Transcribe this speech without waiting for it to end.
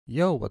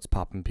Yo, what's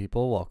poppin'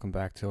 people? Welcome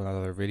back to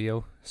another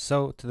video.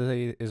 So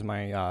today is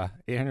my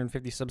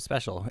 850 sub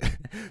special.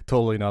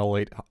 Totally not a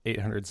late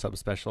 800 sub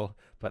special,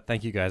 but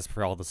thank you guys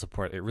for all the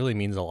support. It really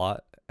means a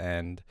lot.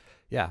 And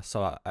yeah,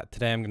 so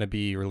today I'm going to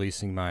be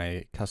releasing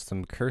my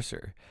custom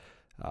cursor.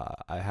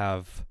 I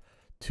have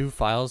two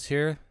files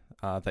here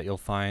that you'll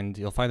find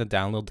the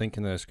download link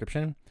in the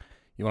description.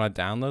 You want to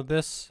download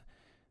this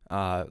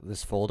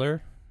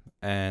folder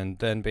and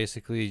then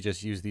basically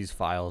just use these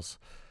files.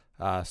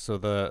 So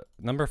the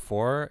number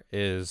 4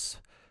 is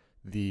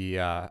the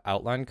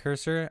outline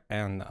cursor,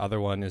 and the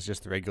other one is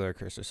just the regular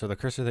cursor. So the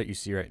cursor that you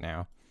see right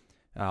now,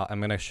 I'm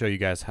going to show you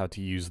guys how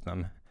to use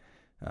them.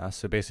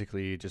 So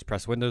basically just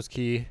press Windows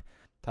key,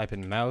 type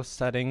in mouse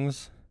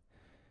settings,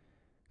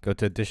 go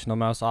to additional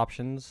mouse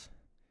options,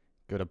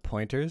 go to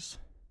pointers,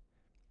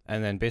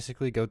 and then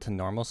basically go to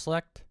normal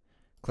select,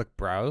 click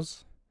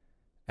browse,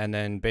 and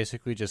then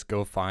basically just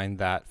go find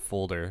that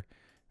folder.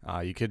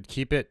 You could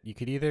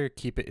either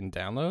keep it in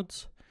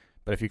downloads,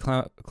 but if you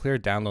clear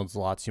downloads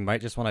lots, you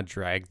might just want to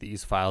drag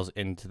these files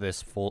into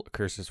this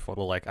cursors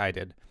folder like I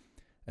did.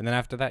 And then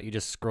after that, you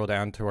just scroll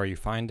down to where you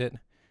find it.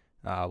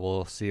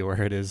 We'll see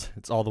where it is.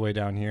 It's all the way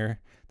down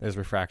here. There's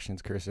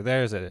refractions cursor.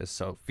 There's it is.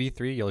 So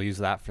V3, you'll use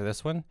that for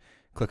this one.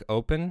 Click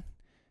open,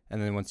 and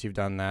then once you've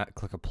done that,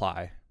 click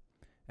apply.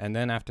 And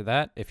then after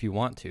that, if you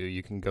want to,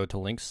 you can go to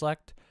link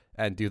select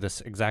and do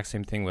this exact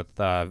same thing with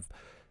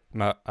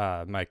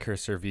my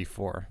cursor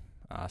V4.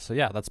 So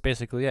yeah, that's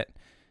basically it.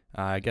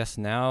 I guess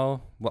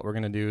now what we're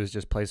gonna do is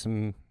just play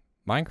some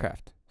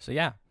Minecraft. So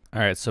yeah.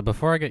 Alright, so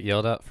before I get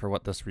yelled at for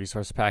what this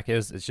resource pack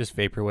is, it's just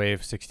Vaporwave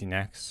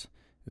 16X.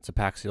 It's a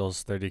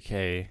Paxials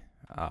 30K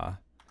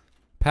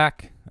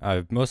pack.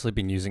 I've mostly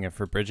been using it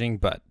for bridging,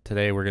 but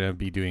today we're gonna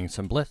be doing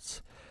some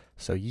Blitz.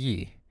 So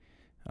yee.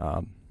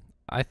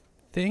 I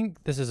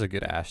think this is a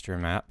good Astra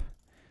map.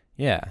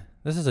 Yeah,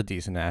 this is a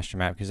decent Astra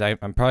map because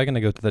I'm probably going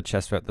to go to the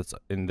chest route that's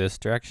in this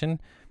direction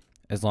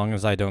as long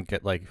as I don't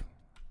get like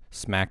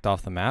smacked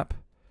off the map.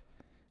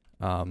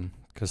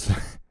 Because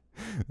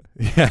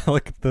yeah,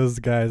 look at those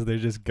guys, they're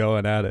just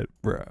going at it,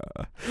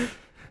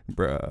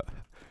 bruh.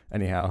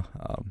 Anyhow,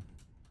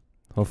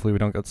 hopefully we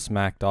don't get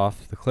smacked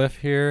off the cliff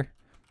here.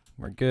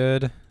 We're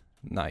good.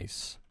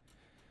 Nice.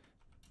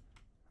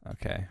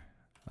 Okay.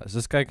 Is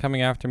this guy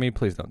coming after me?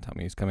 Please don't tell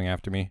me he's coming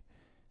after me.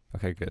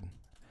 Okay, good.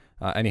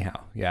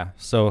 Anyhow, yeah,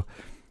 so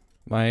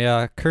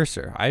my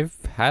cursor, I've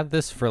had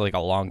this for like a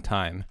long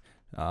time.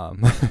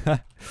 I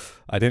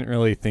didn't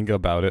really think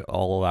about it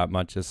all that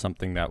much as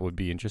something that would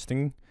be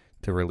interesting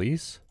to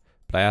release,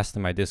 but I asked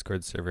in my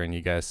Discord server and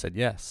you guys said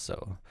yes,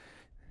 so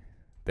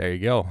there you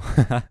go.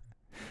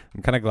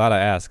 I'm kind of glad I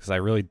asked because I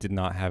really did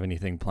not have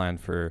anything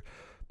planned for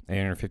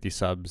 850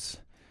 subs.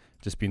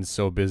 Just been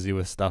so busy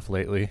with stuff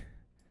lately.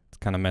 It's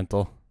kind of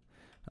mental.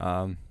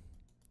 So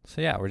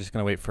yeah, we're just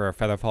going to wait for our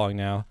feather falling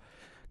now.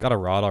 Got a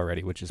rod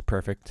already, which is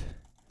perfect.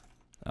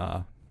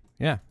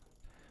 Yeah.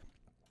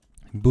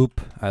 Boop.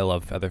 I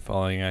love Feather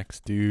Falling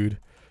X, dude.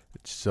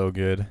 It's so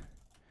good.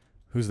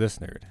 Who's this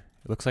nerd?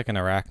 It looks like an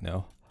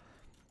arachno.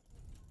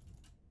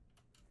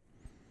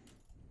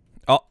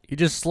 Oh, you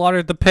just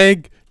slaughtered the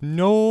pig.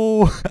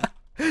 No.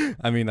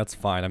 I mean, that's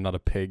fine. I'm not a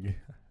pig.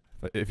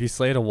 But if you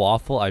slayed a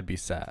waffle, I'd be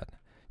sad.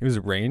 He was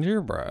a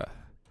ranger, bruh.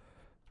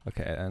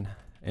 Okay, then.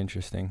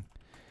 Interesting.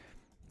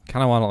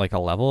 Kind of want like a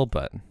level,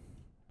 but...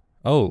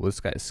 Oh, this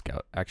guy's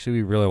scout. Actually,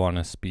 we really want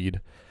a speed.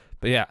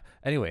 But yeah,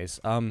 anyways,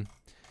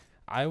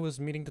 I was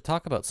meaning to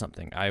talk about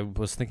something. I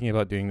was thinking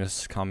about doing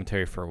this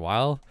commentary for a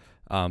while,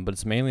 but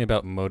it's mainly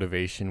about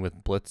motivation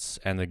with Blitz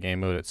and the game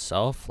mode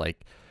itself.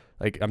 Like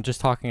I'm just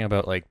talking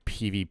about like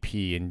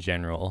PvP in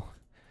general.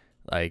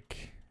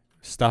 Like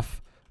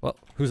stuff. Well,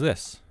 who's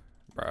this?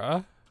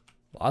 Bruh?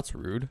 Well, that's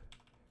rude.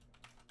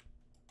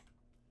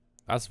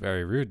 That's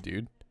very rude,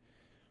 dude.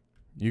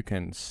 You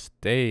can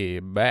stay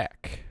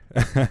back.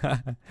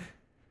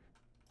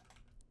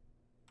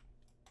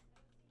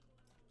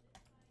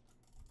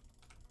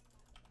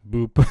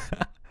 Boop.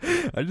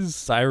 I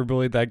just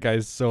cyberbullied that guy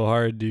so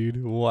hard,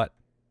 dude. What?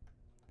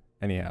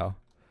 Anyhow,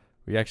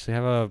 we actually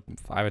have a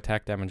 5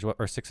 attack damage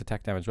or 6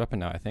 attack damage weapon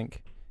now, I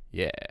think.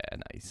 Yeah,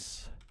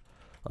 nice.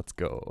 Let's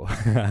go.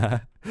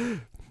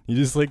 You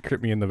just like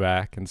crit me in the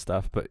back and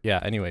stuff. But yeah,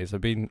 anyways,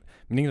 I've been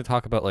meaning to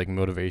talk about like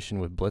motivation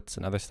with Blitz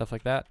and other stuff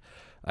like that.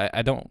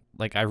 I don't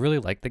like, I really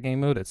like the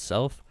game mode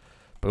itself,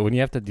 but when you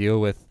have to deal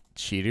with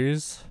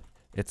cheaters,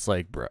 it's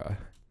like, bruh.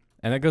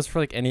 And that goes for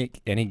like any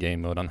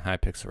game mode on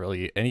Hypixel,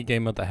 really. Any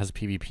game mode that has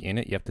PvP in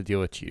it, you have to deal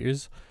with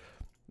cheaters.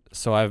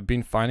 So I've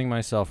been finding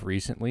myself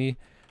recently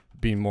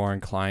being more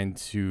inclined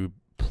to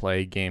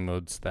play game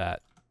modes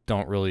that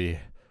don't really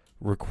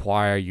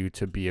require you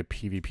to be a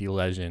PvP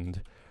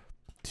legend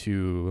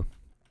to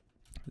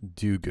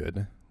do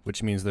good,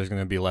 which means there's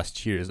going to be less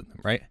cheaters in them,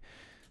 right?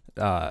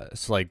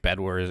 So like Bed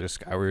Wars or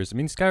Skywars. I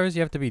mean, Skywars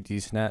you have to be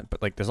decent at,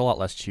 but like there's a lot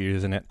less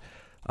cheaters in it.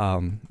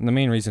 And the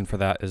main reason for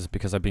that is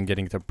because I've been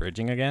getting to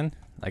bridging again.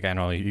 Like I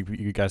know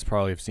you guys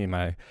probably have seen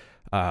my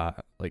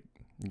like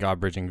God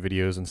bridging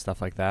videos and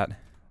stuff like that.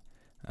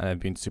 And I've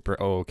been super,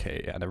 oh,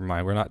 okay, yeah, never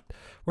mind.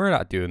 We're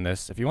not doing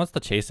this. If he wants to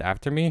chase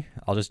after me,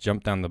 I'll just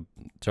jump down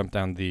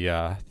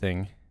the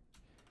thing.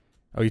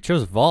 Oh, he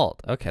chose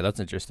vault. Okay, that's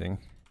interesting.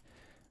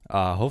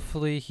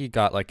 Hopefully he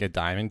got like a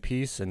diamond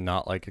piece and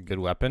not like a good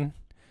weapon.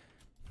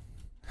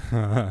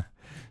 I'm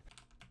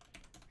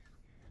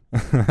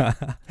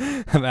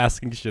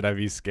asking, should I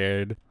be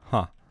scared?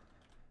 Huh.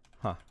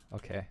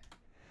 Okay.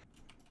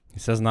 He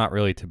says not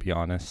really, to be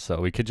honest,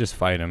 so we could just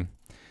fight him.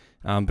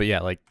 But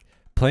yeah, like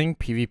playing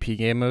PvP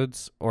game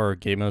modes or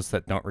game modes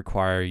that don't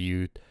require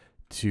you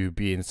to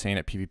be insane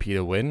at PvP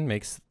to win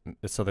makes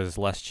so there's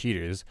less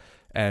cheaters.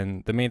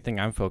 And the main thing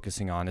I'm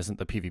focusing on isn't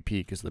the PvP,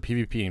 because the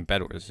PvP in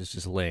Bed Wars is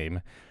just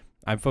lame.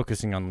 I'm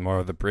focusing on more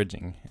of the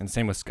bridging, and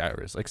same with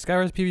Skywars. Like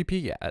Skywars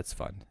PvP, yeah, it's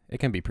fun. It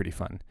can be pretty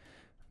fun.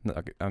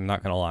 I'm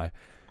not gonna lie,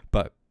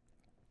 but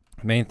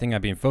the main thing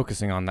I've been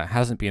focusing on that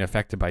hasn't been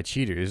affected by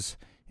cheaters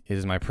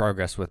is my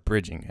progress with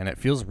bridging, and it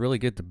feels really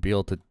good to be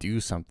able to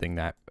do something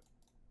that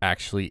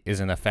actually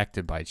isn't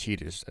affected by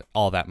cheaters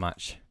all that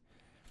much.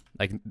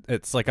 Like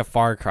it's like a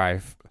far cry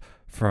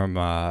from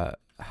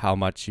how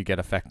much you get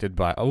affected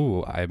by.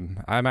 Oh, I'm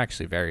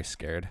actually very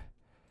scared.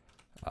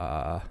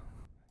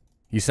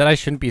 He said I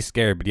shouldn't be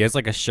scared, but he has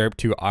like a sharp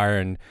 2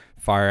 iron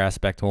fire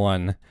aspect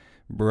 1.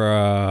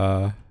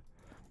 Bruh.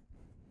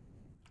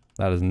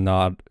 That is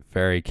not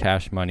very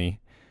cash money.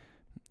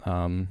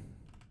 Okay,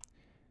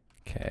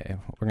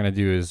 what we're gonna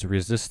do is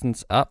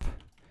resistance up,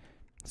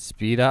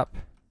 speed up,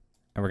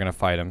 and we're gonna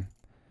fight him.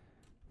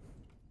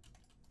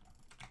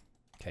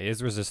 Okay,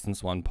 his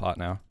resistance 1 pot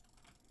now.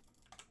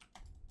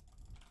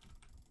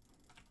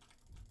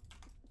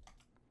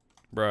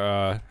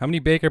 Bruh, how many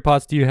baker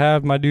pots do you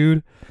have, my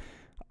dude?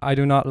 I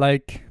do not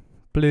like.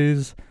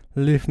 Please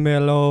leave me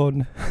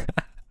alone.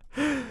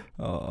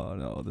 Oh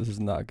no, this is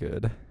not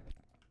good.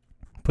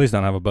 Please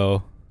don't have a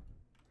bow.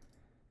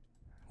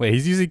 Wait,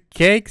 he's using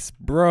cakes?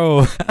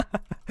 Bro.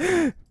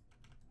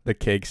 The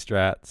cake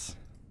strats.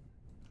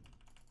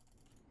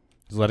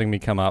 He's letting me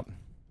come up.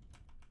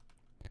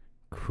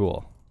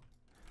 Cool.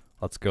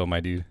 Let's go, my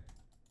dude.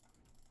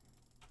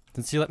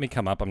 Since he let me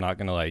come up, I'm not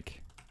gonna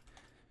like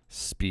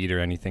speed or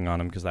anything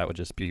on him because that would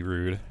just be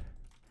rude.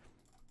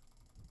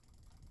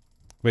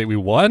 Wait, we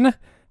won?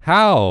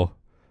 How?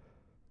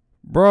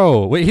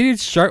 Bro, wait, he did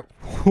sharp.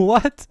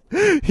 What?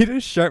 He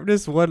did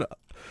sharpness 1.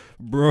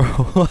 Bro,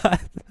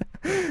 what?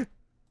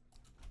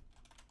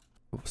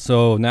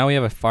 So now we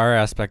have a fire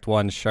aspect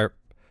 1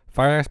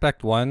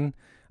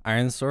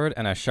 iron sword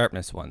and a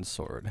sharpness 1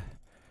 sword.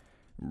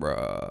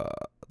 Bruh,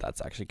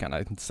 that's actually kind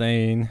of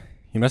insane.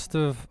 He must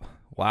have.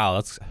 Wow,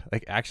 that's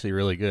like actually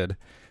really good.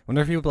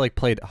 Wonder if he like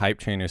played Hype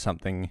Train or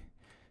something.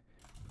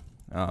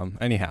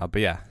 Anyhow,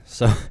 but yeah.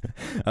 So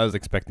I was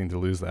expecting to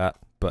lose that,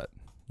 but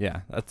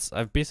yeah,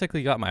 I've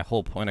basically got my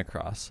whole point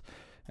across.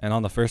 And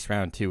on the first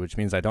round too, which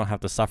means I don't have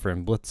to suffer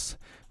in Blitz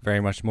very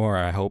much more,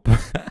 I hope.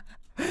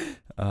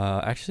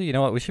 Actually, you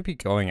know what? We should be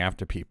going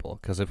after people,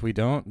 because if we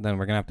don't, then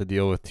we're going to have to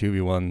deal with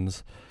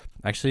 2v1s.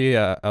 Actually,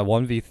 a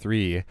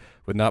 1v3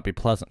 would not be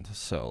pleasant,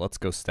 so let's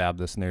go stab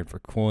this nerd for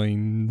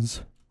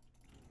coins.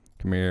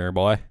 Come here,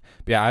 boy.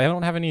 But yeah, I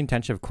don't have any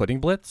intention of quitting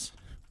Blitz.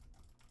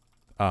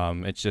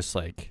 It's just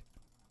like,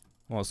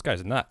 well, this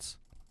guy's nuts.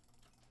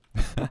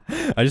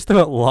 I just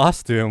about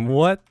lost to him.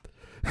 What?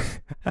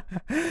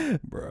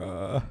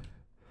 Bruh.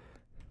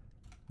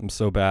 I'm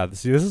so bad.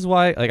 See, this is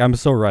why like I'm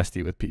so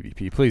rusty with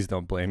PvP. Please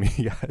don't blame me,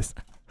 guys.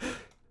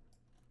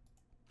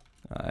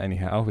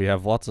 Anyhow, we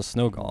have lots of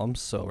snow golems,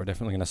 so we're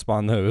definitely gonna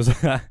spawn those.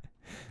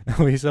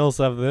 We still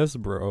have this,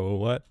 bro.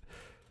 What?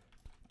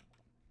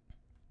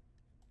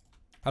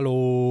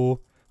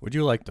 Hello. Would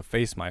you like to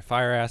face my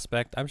fire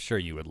aspect? I'm sure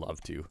you would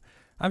love to.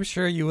 I'm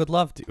sure you would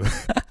love to.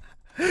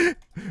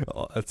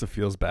 Oh, that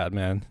feels bad,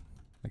 man.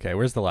 Okay,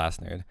 where's the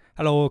last nerd?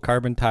 Hello,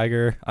 Carbon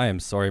Tiger. I am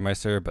sorry, my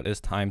sir, but it's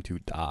time to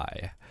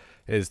die.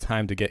 It is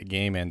time to get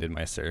game ended,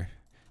 my sir.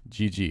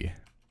 GG.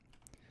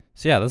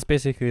 So yeah, that's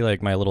basically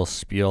like my little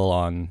spiel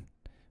on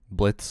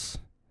Blitz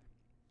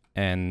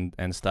and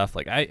stuff.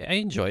 Like I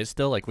enjoy it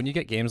still. Like when you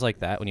get games like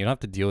that, when you don't have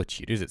to deal with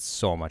cheaters, it's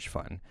so much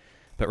fun.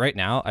 But right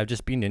now, I've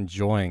just been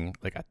enjoying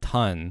like a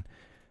ton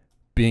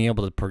being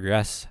able to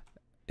progress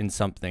in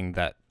something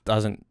that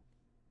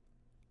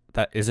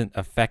isn't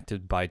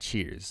affected by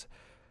cheaters.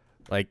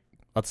 Like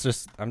I'm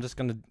just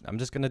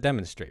gonna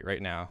demonstrate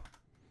right now.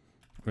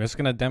 I'm just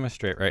gonna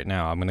demonstrate right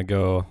now. I'm gonna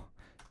go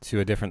to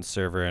a different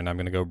server and I'm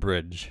gonna go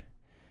bridge,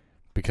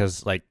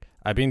 because like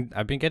I've been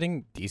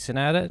getting decent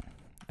at it.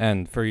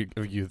 And for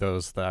you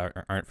those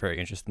that aren't very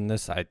interested in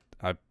this, I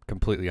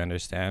completely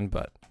understand.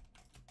 But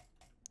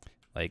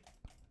like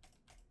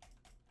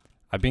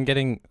I've been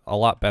getting a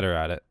lot better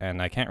at it,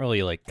 and I can't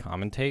really like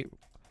commentate.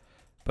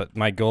 But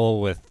my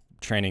goal with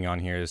training on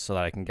here is so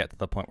that I can get to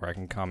the point where I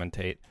can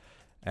commentate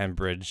and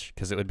bridge,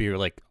 because it would be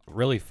like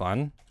really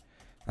fun.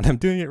 And I'm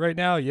doing it right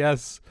now,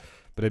 yes.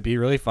 But it'd be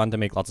really fun to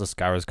make lots of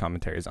Skywars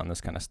commentaries on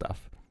this kind of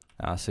stuff.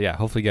 So yeah,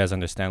 hopefully you guys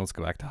understand. Let's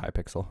go back to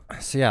Hypixel.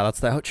 So yeah,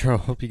 that's the outro.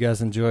 Hope you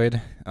guys enjoyed.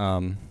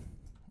 I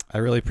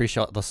really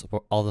appreciate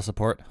all the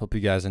support. Hope you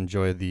guys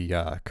enjoy the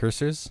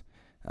cursors.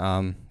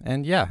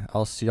 And yeah,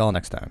 I'll see y'all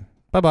next time.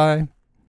 Bye bye.